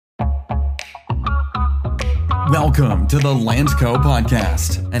Welcome to the LandCo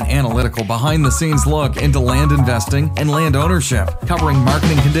podcast, an analytical behind-the-scenes look into land investing and land ownership, covering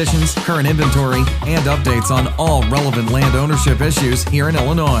marketing conditions, current inventory, and updates on all relevant land ownership issues here in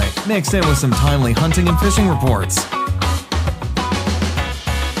Illinois, mixed in with some timely hunting and fishing reports.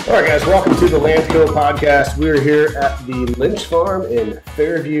 All right, guys, welcome to the LandCo podcast. We're here at the Lynch Farm in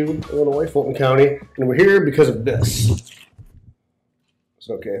Fairview, Illinois, Fulton County, and we're here because of this. It's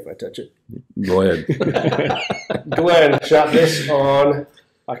okay if I touch it. Go ahead. Glenn shot this on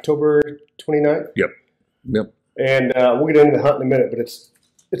October 29th. Yep. And we'll get into the hunt in a minute, but it's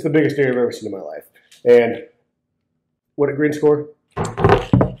the biggest deer I've ever seen in my life. And what did Green score?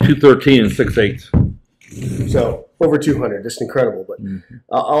 213 and 6/8. So over 200, just incredible. But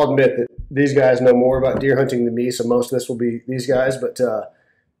I'll admit that these guys know more about deer hunting than me, so most of this will be these guys. But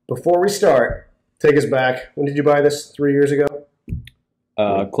before we start, take us back. When did you buy this? 3 years ago?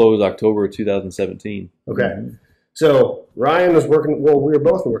 Closed October 2017. Okay. So Ryan was working, well, we were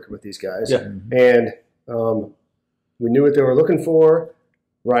both working with these guys. Yeah. And we knew what they were looking for.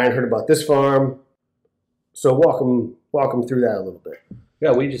 Ryan heard about this farm. So walk them through that a little bit.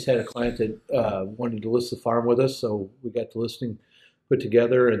 Yeah, we just had a client that wanted to list the farm with us, so we got the listing put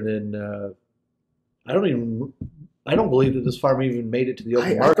together, and then I don't believe that this farm even made it to the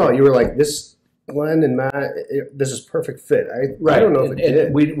open market. I thought you were like, this, Glenn and Matt, this is perfect fit. I don't know if it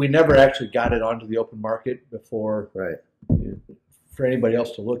did. We never actually got it onto the open market before, right? For anybody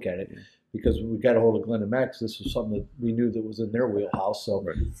else to look at it, because we got a hold of Glen and Max. This was something that we knew that was in their wheelhouse, so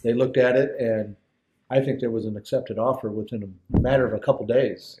they looked at it, and I think there was an accepted offer within a matter of a couple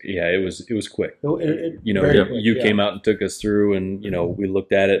days. Yeah, it was quick. You Came out and took us through, and we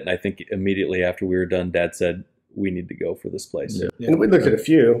looked at it, and I think immediately after we were done, Dad said, we need to go for this place. Yeah. And we looked at a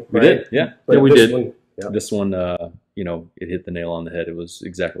few. We did, yeah. But we this did. One, yeah. This one, it hit the nail on the head. It was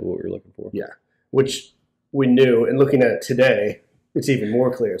exactly what we were looking for. Yeah, which we knew, and looking at it today, it's even more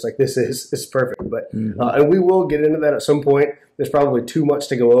clear. It's like, this is perfect. But and we will get into that at some point. There's probably too much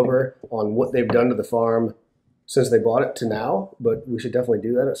to go over on what they've done to the farm since they bought it to now, but we should definitely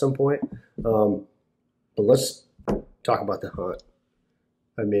do that at some point. But let's talk about the hunt.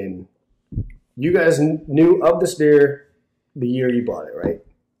 I mean, you guys knew of this deer the year you bought it, right?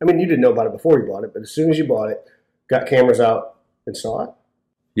 I mean, you didn't know about it before you bought it, but as soon as you bought it, got cameras out and saw it?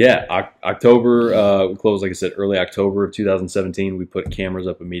 Yeah, October, we closed, like I said, early October of 2017. We put cameras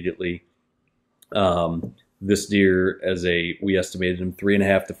up immediately. This deer, we estimated him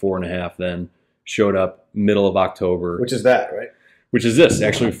 3.5 to 4.5 then, showed up middle of October. Which is that, right? Which is this.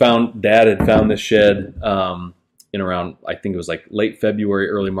 Actually, Dad had found this shed in around, I think it was like late February,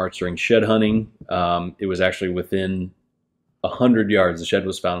 early March during shed hunting. It was actually within 100 yards. The shed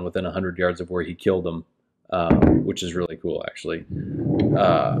was found within 100 yards of where he killed them, which is really cool, actually.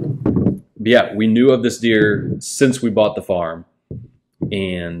 Yeah, we knew of this deer since we bought the farm.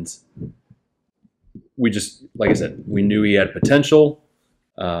 And we just, like I said, we knew he had potential.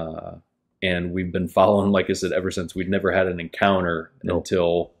 And we've been following, like I said, ever since. We'd never had an encounter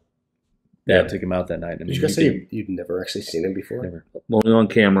until Dad took him out that night. Did you guys say you'd never actually seen him before? Never. Only on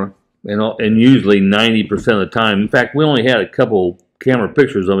camera, and usually 90% of the time. In fact, we only had a couple camera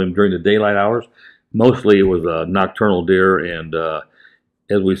pictures of him during the daylight hours. Mostly it was a nocturnal deer, and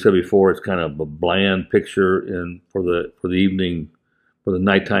as we said before, it's kind of a bland picture. And for the evening, for the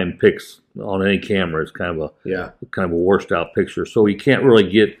nighttime pics on any camera, it's kind of a washed out picture. So you can't really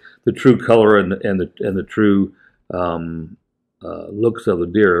get the true color and the true looks of the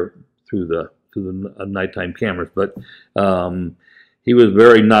deer through the nighttime cameras. But he was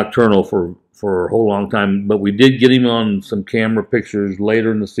very nocturnal for a whole long time. But we did get him on some camera pictures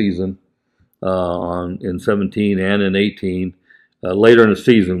later in the season, in 17 and in 18. Later in the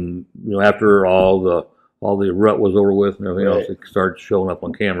season, after all the rut was over with and everything else, it started showing up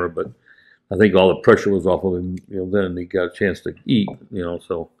on camera. But I think all the pressure was off of him, then he got a chance to eat,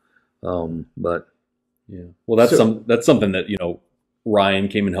 but yeah. Well, that's something that, Ryan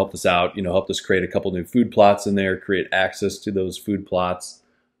came and helped us out, helped us create a couple new food plots in there, create access to those food plots.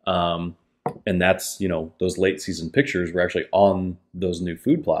 And that's, those late season pictures were actually on those new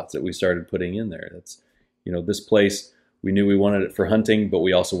food plots that we started putting in there. That's, this place, we knew we wanted it for hunting, but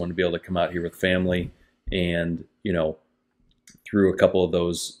we also wanted to be able to come out here with family and, through a couple of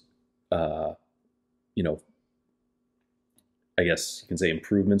those, I guess you can say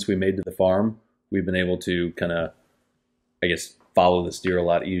improvements we made to the farm, we've been able to kind of, I guess, follow this deer a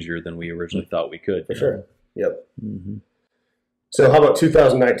lot easier than we originally thought we could. For sure. Yep. Mm-hmm. So how about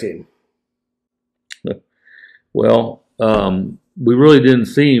 2019? Well, we really didn't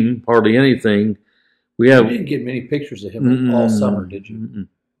see him hardly anything. You didn't get many pictures of him all summer, did you?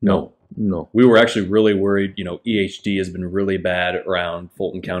 No. We were actually really worried. EHD has been really bad around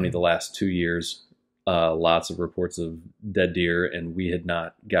Fulton County the last 2 years. Lots of reports of dead deer, and we had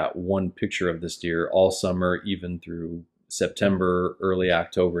not got one picture of this deer all summer, even through September, early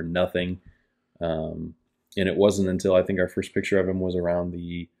October, nothing. And it wasn't until I think our first picture of him was around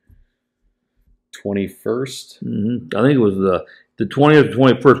the 21st. Mm-hmm. I think it was the 20th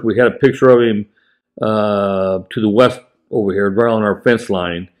or 21st. We had a picture of him to the west over here, right on our fence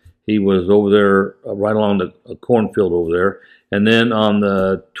line. He was over there, right along the cornfield over there. And then on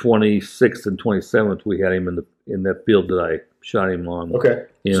the 26th and 27th, we had him in that field that I shot him on. Okay.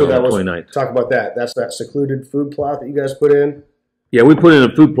 So that was 29th. Talk about that. That's that secluded food plot that you guys put in? Yeah, we put in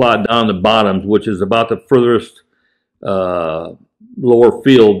a food plot down the bottoms, which is about the furthest lower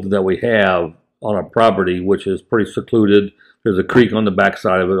field that we have on our property, which is pretty secluded. There's a creek on the back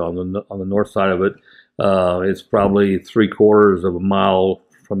side of it, on the north side of it. It's probably 3/4 of a mile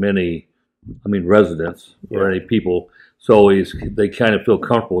from any residents or any people. So they kind of feel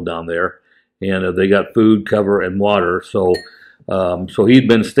comfortable down there, and they got food, cover, and water. So he'd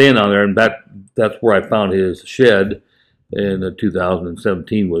been staying down there, and that's where I found his shed in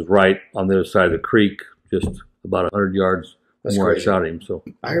 2017. Was right on the other side of the creek, just about 100 yards from where I shot him. So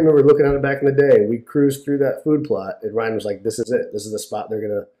I remember looking at it back in the day. We cruised through that food plot, and Ryan was like, "This is it. This is the spot they're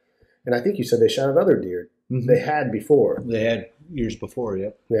gonna." And I think you said they shot at other deer. Mm-hmm. They had before. They had years before.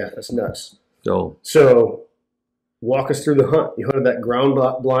 Yep. Yeah, that's nuts. So walk us through the hunt. You hunted that ground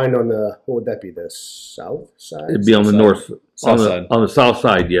blind on the, what would that be, the south side? It'd be on the north side. On the south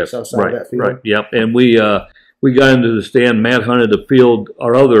side, yes. South side of that field? Right, yep. And we got into the stand. Matt hunted the field,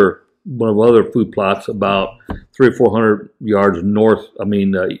 one of our other food plots, about 300 or 400 yards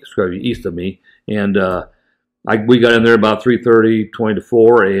east of me. And we got in there about 3:30, 20 to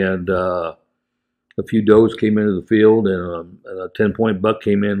 4, and a few does came into the field, and a 10-point buck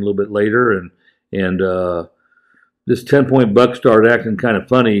came in a little bit later, and this 10-point buck started acting kind of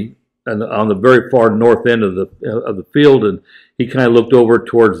funny on the very far north end of the field, and he kind of looked over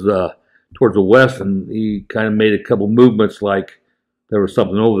towards the west, and he kind of made a couple movements like there was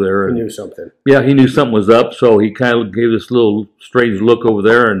something over there. He knew something. Yeah, he knew something was up, so he kind of gave this little strange look over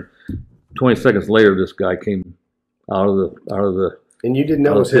there, and 20 seconds later, this guy came out of the. And you didn't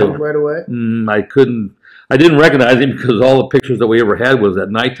know it was him right away? I didn't recognize him because all the pictures that we ever had was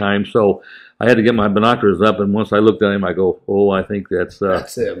at nighttime, so I had to get my binoculars up, and once I looked at him, I go, "Oh, I think that's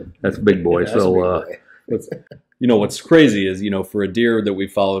him. That's Big Boy." Yeah, so, what's crazy is, for a deer that we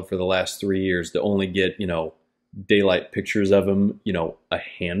followed for the last 3 years to only get, daylight pictures of him, a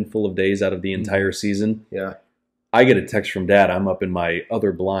handful of days out of the entire season. Yeah. I get a text from Dad. I'm up in my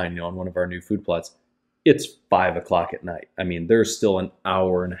other blind, on one of our new food plots. It's 5 o'clock at night. There's still an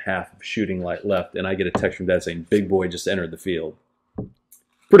hour and a half of shooting light left, and I get a text from Dad saying, "Big Boy just entered the field."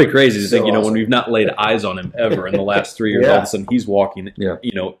 Pretty crazy to think, awesome. When we've not laid eyes on him ever in the last 3 years, all of a sudden he's walking,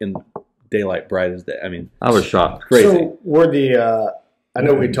 in daylight bright as day. I was shocked. Crazy. So were I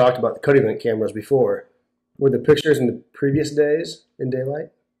know we talked about the cutting link cameras before. Were the pictures in the previous days in daylight?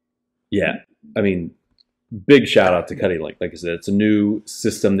 Yeah. Big shout out to Cutting Link. Like I said, it's a new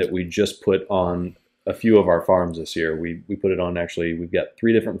system that we just put on a few of our farms this year. We put it on, actually, we've got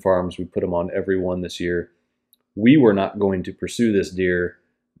 3 different farms. We put them on every one this year. We were not going to pursue this deer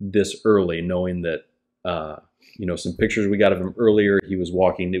this early, knowing that, some pictures we got of him earlier, he was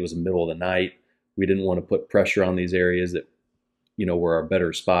walking, it was the middle of the night. We didn't want to put pressure on these areas that, were our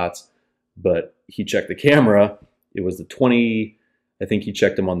better spots. But he checked the camera. It was I think he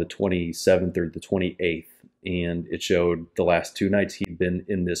checked him on the 27th or the 28th. And it showed the last 2 nights he'd been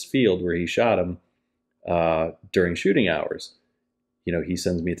in this field where he shot him during shooting hours. He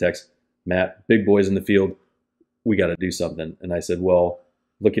sends me a text, "Matt, Big Boy's in the field. We got to do something." And I said, "Well,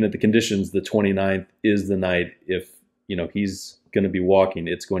 looking at the conditions, the 29th is the night. If, he's going to be walking,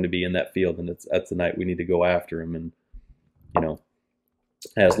 it's going to be in that field, and that's the night we need to go after him." And,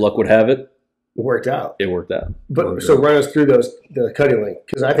 as luck would have it, It worked out. But so run us through the cutting link,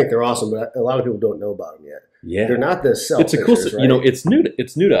 because I think they're awesome, but a lot of people don't know about them yet. Yeah, they're not the cell. It's a cool, right? It's new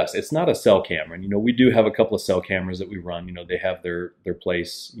to us. It's not a cell camera. And, we do have a couple of cell cameras that we run. They have their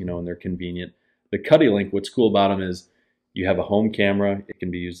place, and they're convenient. The cutting link, what's cool about them is you have a home camera. It can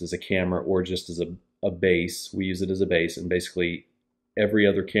be used as a camera or just as a base. We use it as a base, and basically every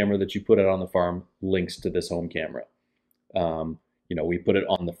other camera that you put out on the farm links to this home camera. We put it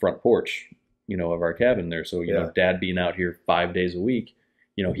on the front porch, of our cabin there. So, Dad being out here 5 days a week,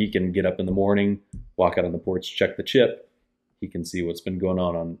 he can get up in the morning, walk out on the porch, check the chip. He can see what's been going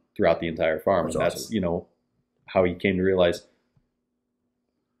on throughout the entire farm. That's awesome. How he came to realize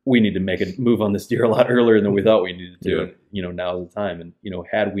we need to make a move on this deer a lot earlier than we thought we needed to. Yeah. And, now's the time. And,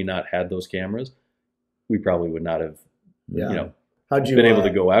 had we not had those cameras, we probably would not have, How'd you been able to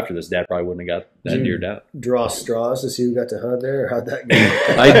go after this. Dad probably wouldn't have got that deer down. draw straws to see who got to hunt there, or how'd that go?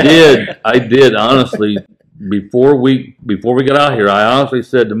 I did, honestly. Before we got out here, I honestly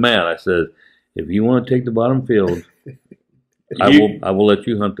said to Matt, I said, if you want to take the bottom field, I will let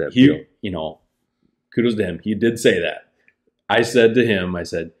you hunt that field. Kudos to him. He did say that. I said to him,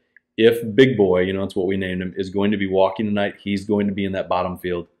 if Big Boy, that's what we named him, is going to be walking tonight, he's going to be in that bottom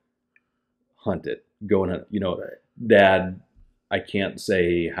field. Hunt it. Go and hunt. Right. Dad, I can't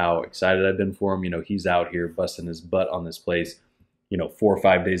say how excited I've been for him. He's out here busting his butt on this place, 4 or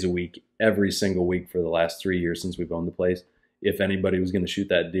 5 days a week, every single week for the last 3 years since we've owned the place. If anybody was going to shoot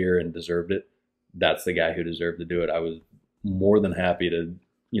that deer and deserved it, that's the guy who deserved to do it. I was more than happy to,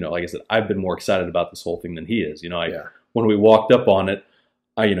 like I said, I've been more excited about this whole thing than he is. When we walked up on it,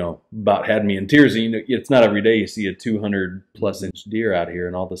 I, about had me in tears. It's not every day you see a 200+ inch deer out here,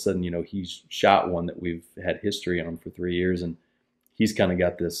 and all of a sudden, he's shot one that we've had history on for 3 years, and he's kind of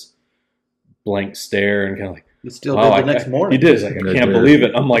got this blank stare and kind of like, He still did the next morning. He did. He's like, I can't believe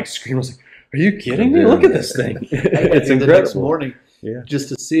it. I'm like screaming. I was like, are you kidding me? Look at this thing. It's incredible. The next morning, just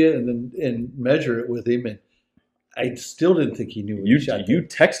to see it and measure it with him, and I still didn't think he knew what he shot. You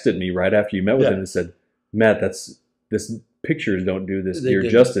texted me right after you met with him and said, Matt, this pictures don't do this deer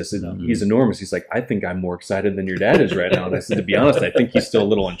justice. He's enormous. He's like, I think I'm more excited than your dad is right now. And I said, to be honest, I think he's still a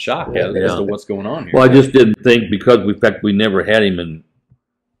little in shock as to what's going on here. Well, I just didn't think, because we never had him in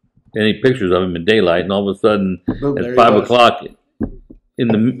any pictures of him in daylight, and all of a sudden at 5 o'clock in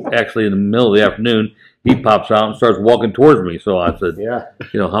the middle of the afternoon, he pops out and starts walking towards me. So I said,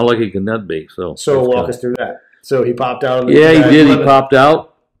 how lucky can that be? So walk us through that. So he popped out. He did. He popped out.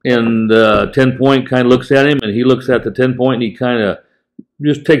 And 10-point kind of looks at him, and he looks at the 10-point, and he kind of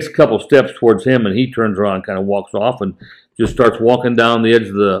just takes a couple steps towards him, and he turns around and kind of walks off and just starts walking down the edge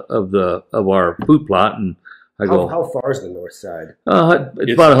of our food plot. And I go, how far is the north side?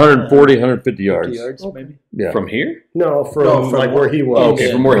 It's about 140, 150 yards. 50 yards, maybe. Yeah. From here? No, from like where he was. Oh,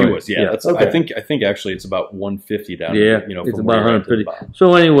 okay, from where he was. Yeah, that's. Okay. I think actually it's about 150 down. Yeah, from it's where about you're at 150.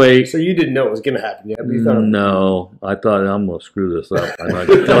 So anyway, so you didn't know it was going to happen yet, but you thought no, I thought I'm going to screw this up. I'm not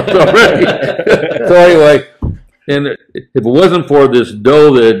going to tell it already. So anyway, and if it wasn't for this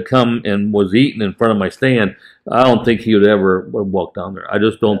doe that had come and was eating in front of my stand, I don't think he would ever walk down there. I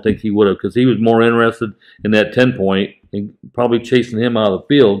just don't think he would have, because he was more interested in that 10-point and probably chasing him out of the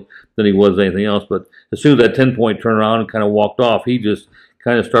field than he was anything else. But as soon as that 10-point turned around and kind of walked off, he just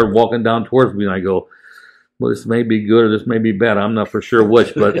kind of started walking down towards me, and I go, well, this may be good or this may be bad. I'm not for sure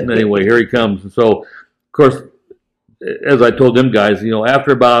which, but anyway, here he comes. And so, of course, as I told them guys,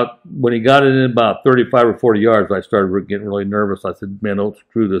 after when he got it in about 35 or 40 yards, I started getting really nervous. I said, man, don't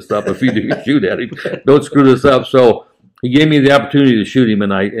screw this up. If you do shoot at him, don't screw this up. So he gave me the opportunity to shoot him,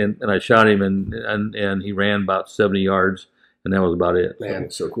 and I shot him, and he ran about 70 yards, and that was about it. man,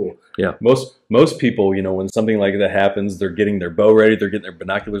 it's so cool. Yeah. Most people, when something like that happens, they're getting their bow ready, they're getting their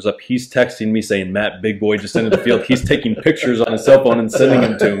binoculars up. He's texting me saying, Matt, Big Boy just entered the field. He's taking pictures on his cell phone and sending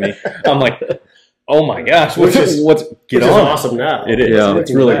them to me. I'm like, oh my gosh, Which is awesome now. It is. Yeah.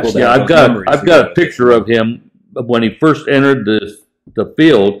 It's really cool. Yeah, I've got a picture of him when he first entered the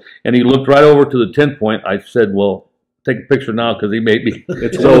field, and he looked right over to the 10-point. I said, well, take a picture now because he may be.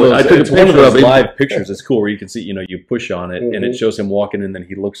 I took a picture of him. Live pictures. It's cool where you can see, you push on it and it shows him walking, and then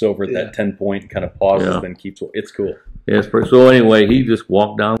he looks over at that 10-point, kind of pauses, then keeps. It's cool. Yeah, so anyway, he just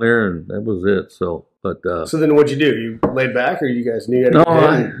walked down there, and that was it. So then what'd you do? You laid back, or you guys knew?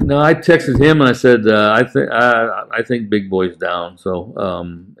 I texted him and I said, I think Big Boy's down. So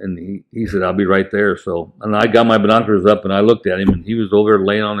and he said, I'll be right there. So, and I got my binoculars up and I looked at him, and he was over there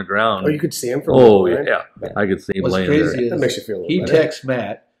laying on the ground. Oh, you could see him from yeah, I could see him laying there. That makes you feel a little he better. texts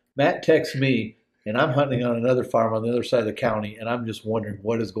Matt texts me, and I'm hunting on another farm on the other side of the county, and I'm just wondering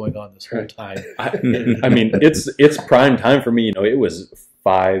what is going on this whole time. I mean, it's prime time for me. It was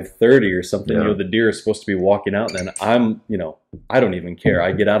 5:30 or something. The deer is supposed to be walking out, and then I'm, I don't even care.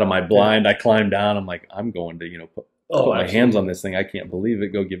 I get out of my blind, I climb down. I'm like, I'm going to, put my hands on this thing. I can't believe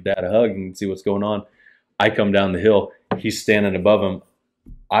it. Go give Dad a hug and see what's going on. I come down the hill. He's standing above him.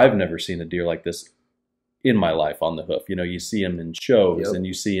 I've never seen a deer like this in my life on the hoof. You see him in shows and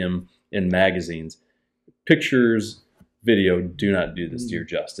you see him in magazines. Pictures, video do not do this deer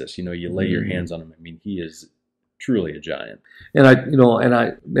justice. You lay your hands on him. I mean, he is truly a giant. And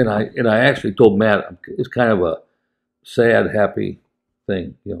I actually told Matt, it's kind of a sad, happy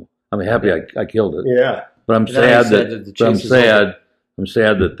thing. I'm happy I killed it. Yeah. But I'm sad that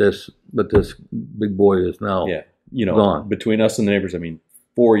this Big Boy is now gone. Between us and the neighbors,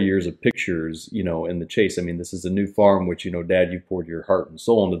 4 4 years of pictures, in the chase. I mean, this is a new farm, which, Dad, you poured your heart and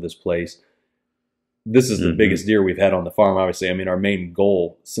soul into this place. This is the biggest deer we've had on the farm, obviously. I mean, our main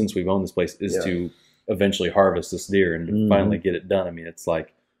goal since we've owned this place is to eventually harvest this deer and to finally get it done. I mean, it's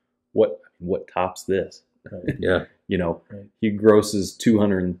like, what tops this? Yeah. He grosses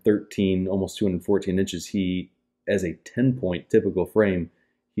 213, almost 214 inches. He, as a 10-point typical frame,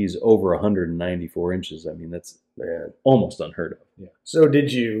 he's over 194 inches. I mean, that's almost unheard of. Yeah. So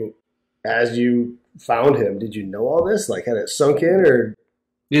did you, as you found him, did you know all this? Like, had it sunk in, or?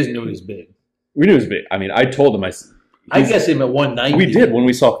 You just knew he was big. We knew he was big. I mean, I told him, I guessed him at 190. We did. When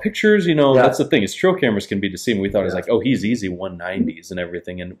we saw pictures, that's the thing. His trail cameras can be deceiving. We thought it was like, oh, he's easy 190s and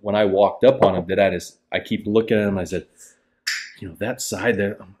everything. And when I walked up on him, I keep looking at him. I said, that side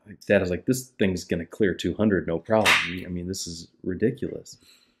there, Dad, I was like, this thing's going to clear 200, no problem. I mean, this is ridiculous.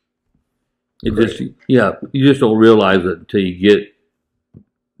 You just don't realize it until you get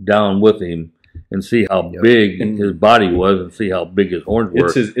down with him and see how big his body was and see how big his horns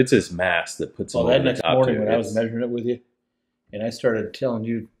were. It's his mass that puts him over that the next top morning too. when I was measuring it with you, and I started telling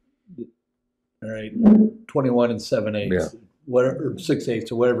you, all right, 21 and 7/8, whatever,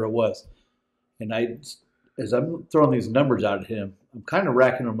 6/8 or whatever it was, and as I'm throwing these numbers out at him, I'm kind of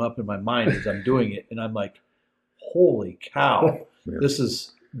racking them up in my mind as I'm doing it, and I'm like, holy cow, this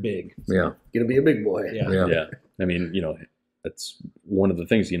is big. Gonna be a big boy. Yeah. I mean, that's one of the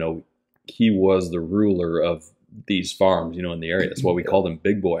things. He was the ruler of these farms, in the area. That's why we called him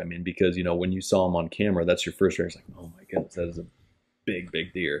Big Boy. I mean, because, when you saw him on camera, that's your first reaction. It's like, oh my goodness, that is a big,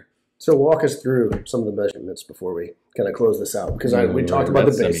 big deer. So walk us through some of the measurements before we kind of close this out. Because we talked about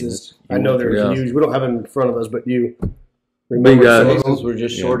the bases. I know they're huge. We don't have them in front of us, but you remember some of Bases them? were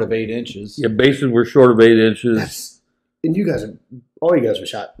just short of 8 inches. Yeah, bases were short of 8 inches. And all you guys have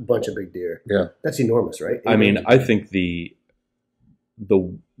shot a bunch of big deer. Yeah. That's enormous, right? I mean, I think the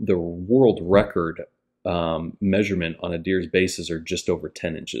world record measurement on a deer's bases are just over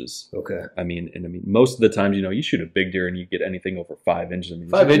 10 inches. Okay. I mean, most of the times, you shoot a big deer and you get anything over 5 inches. I mean,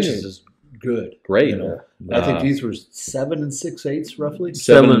 5 inches is good. great. I think these were 7 and 6/8 roughly.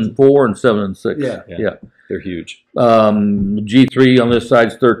 7-4 and 7 and 6. Yeah. They're huge. G3 on this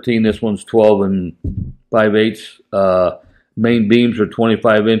side's 13. This one's 12 and 5/8. Main beams are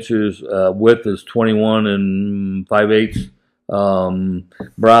 25 inches. Width is 21 and 5/8.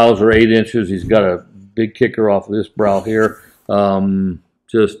 Brows are 8 inches. He's got a big kicker off of this brow here. The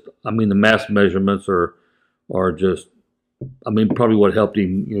mass measurements are just, probably what helped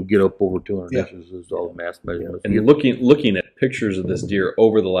him, get up over 200 inches is all the mass measurements. And looking at pictures of this deer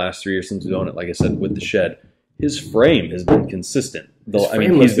over the last 3 years since we've owned it, like I said, with the shed, his frame has been consistent.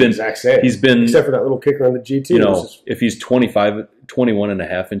 He's been exact same. He's been, except for that little kicker on the GT. If he's 21 and a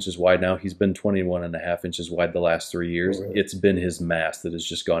half inches wide now, he's been 21 and a half inches wide the last 3 years. Oh, really? It's been his mass that has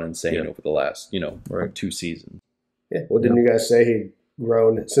just gone insane over the last, 2 seasons. Yeah. Well, didn't you guys say he'd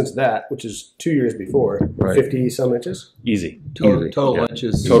grown since that, which is 2 years before, 50 some inches? Easy. Total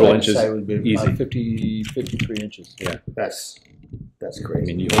inches. Total inches, would be easy. about 53 inches. Yeah. That's I crazy.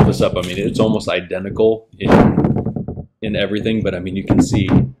 mean, you hold this up. I mean, it's almost identical in everything, but I mean, you can see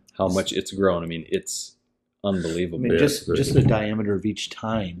how much it's grown. I mean, it's unbelievable. Just the diameter of each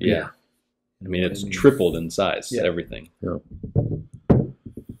tine. Yeah. I mean, it's tripled in size, everything. Yeah.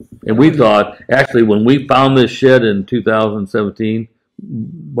 And we thought, actually, when we found this shed in 2017,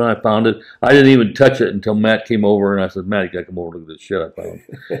 when I found it, I didn't even touch it until Matt came over, and I said, Matt, you got to come over and look at this shed I found.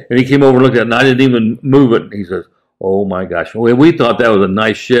 And he came over and looked at it, and I didn't even move it. And he says, oh, my gosh. We thought that was a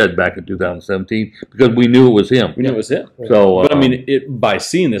nice shed back in 2017 because we knew it was him. We knew it was him. So, but, I mean, by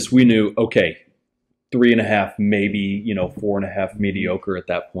seeing this, we knew, okay, 3.5, maybe, 4.5 mediocre at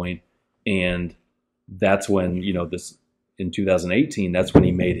that point. And that's when, this in 2018, that's when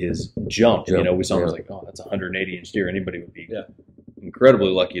he made his jump. We saw him, was like, oh, that's a 180-inch deer. Anybody would be incredibly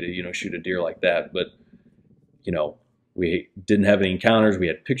lucky to, shoot a deer like that. But, we didn't have any encounters. We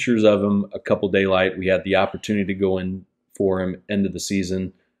had pictures of him, a couple daylight. We had the opportunity to go in for him end of the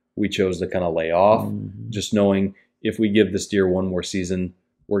season. We chose to kind of lay off, just knowing if we give this deer one more season,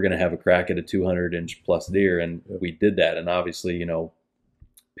 we're going to have a crack at a 200-inch plus deer. And we did that. And obviously,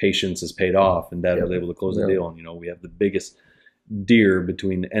 patience has paid off, and Dad was able to close the deal. And, we have the biggest deer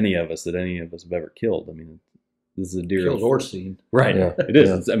between any of us that any of us have ever killed. I mean, this is a deer or seen. Right. Yeah. It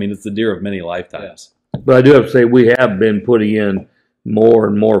is. Yeah. It's the deer of many lifetimes. But I do have to say, we have been putting in more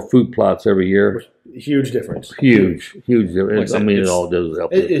and more food plots every year. Huge difference. Huge difference. Like it all does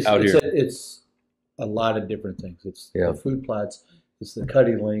help. It's a lot of different things. It's the food plots. It's the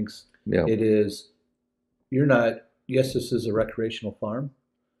cutting links. Yeah. It is, this is a recreational farm,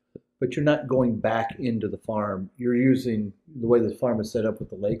 but you're not going back into the farm. You're using the way the farm is set up with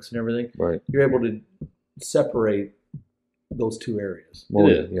the lakes and everything. Right. You're able to separate those two areas. Well,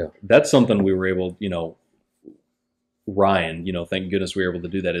 It is. yeah. That's something we were able, Ryan, thank goodness we were able to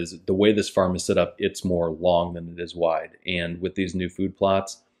do that. Is the way this farm is set up, it's more long than it is wide. And with these new food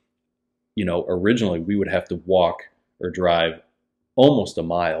plots, originally we would have to walk or drive almost a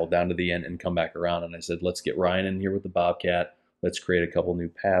mile down to the end and come back around. And I said, let's get Ryan in here with the Bobcat. Let's create a couple new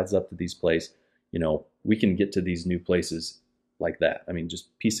paths up to these places. We can get to these new places like that. I mean,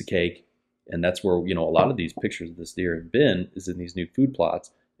 just piece of cake. And that's where, a lot of these pictures of this deer have been, is in these new food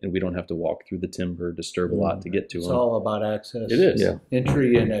plots. And we don't have to walk through the timber, disturb a lot to get to It's them. all about access. It is. Yeah.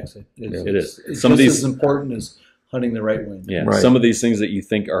 Entry and exit. It is. It's Some of just these- as important as hunting the right wind. Yeah. Right. Some of these things that you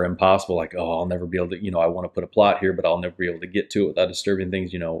think are impossible, like, I'll never be able to, I want to put a plot here, but I'll never be able to get to it without disturbing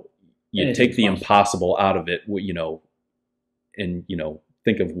things. You Anything's take the possible. impossible out of it, and,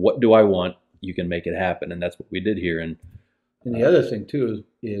 think of what do I want? You can make it happen. And that's what we did here. And And the other thing too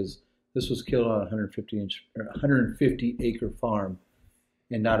is this was killed on a 150 acre farm,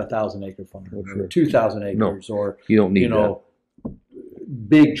 and not a 1,000-acre farm, Oh, or sure. 2,000 acres, or You don't need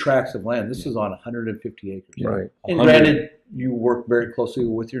big tracts of land. This is on 150 acres. that. Right. And 100 granted, you work very closely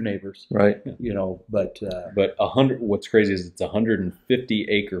with your neighbors, Right. but But what's crazy is it's a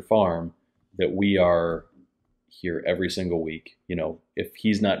 150-acre farm that we are here every single week. If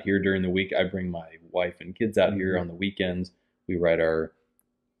he's not here during the week, I bring my wife and kids out here on the weekends. We ride our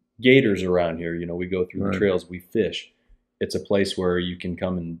gators around here. We go through Right. the trails, we fish. It's a place where you can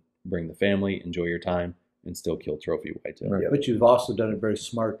come and bring the family, enjoy your time, and still kill trophy whitetail. Right. but you've also done it very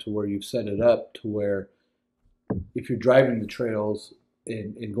smart to where you've set it up to where if you're driving the trails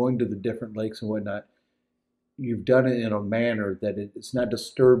and going to the different lakes and whatnot, you've done it in a manner that it's not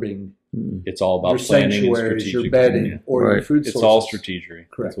disturbing It's all about your planning and sanctuaries, your strategic. bedding, Yeah. or your Right. food It's sources. all strategic.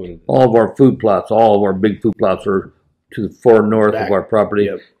 Correct. That's what it is. All of our food plots, all of our big food plots are to the far north Back. of our property,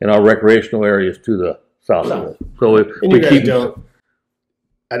 Yep. and our recreational areas to the south. South. So if And we you guys keep don't.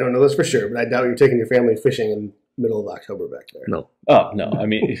 I don't know this for sure, but I doubt you're taking your family fishing in middle of October back there. no, Oh no! I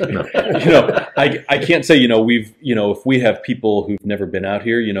mean, I can't say we've if we have people who've never been out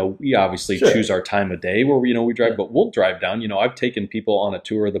here, we obviously Sure. choose our time of day where we drive, but we'll drive down. I've taken people on a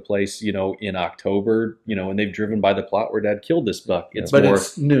tour of the place, in October, and they've driven by the plot where Dad killed this buck. It's But more.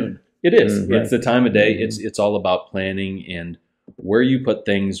 it's noon. It is. Mhm. It's the time of day. It's all about planning and where you put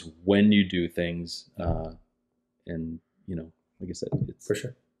things, when you do things, and like I said, it's For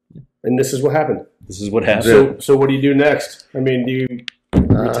sure. And this is what happened. this is what happens. So what do you do next? I mean, do you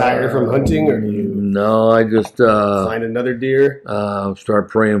retire from hunting, or do you No, I just find another deer? start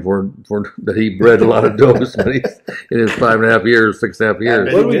praying for that he bred a lot of does in his 5.5 years, 6.5 years.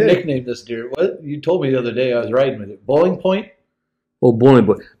 bet. What do we did. nickname this deer? What you told me the other day I was riding with it. Bowling Point? Oh, Boiling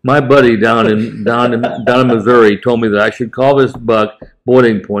Point. My buddy down in Missouri told me that I should call this buck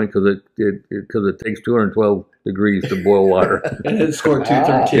Boiling Point because it takes 212 degrees to boil water. And it scored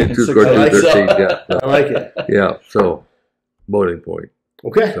 213. It and just six scored outs. 213. Yeah, I like it. yeah. So Boiling Point.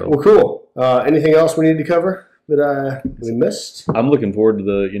 Okay, So- well, cool. Anything else we need to cover that we missed? I'm looking forward to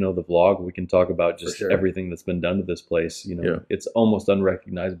the vlog. We can talk about just sure. everything that's been done to this place. Yeah. It's almost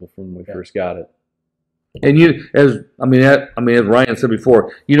unrecognizable from when we first got it. And as Ryan said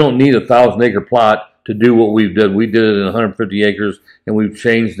before, you don't need a 1,000-acre plot to do what we've done. We did it in 150 acres, and we've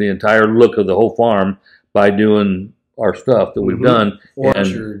changed the entire look of the whole farm by doing our stuff that we've Mhm. done.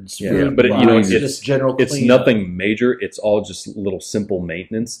 Orchards, Yeah. food But plots, it's just general It's cleanup. nothing major. It's all just little simple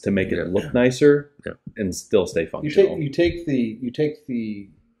maintenance to make it Yeah. look nicer Yeah. and still stay You functional. take the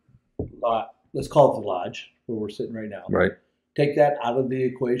lot. Let's call it the lodge where we're sitting right now. Right. Take that out of the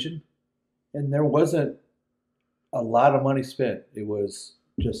equation, and there wasn't a lot of money spent. It was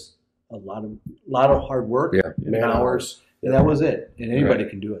just a lot of hard work, Yeah. and Man hours, and that was it. And anybody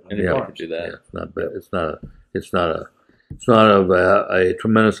can do it. On and the Yeah. you farms. could do that. Yeah, it's not bad. It's not of a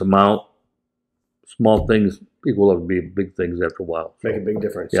tremendous amount. Small things equal to be big things after a while. Make a big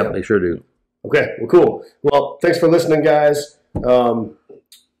difference. Yep, Yeah. they sure do. Okay, well, cool. Well, thanks for listening, guys.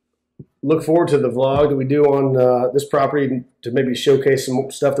 Look forward to the vlog that we do on this property to maybe showcase some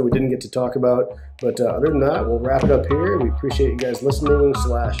stuff that we didn't get to talk about. But other than that, we'll wrap it up here. We appreciate you guys listening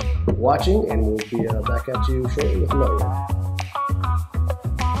 / watching, and we'll be back at you shortly with another one.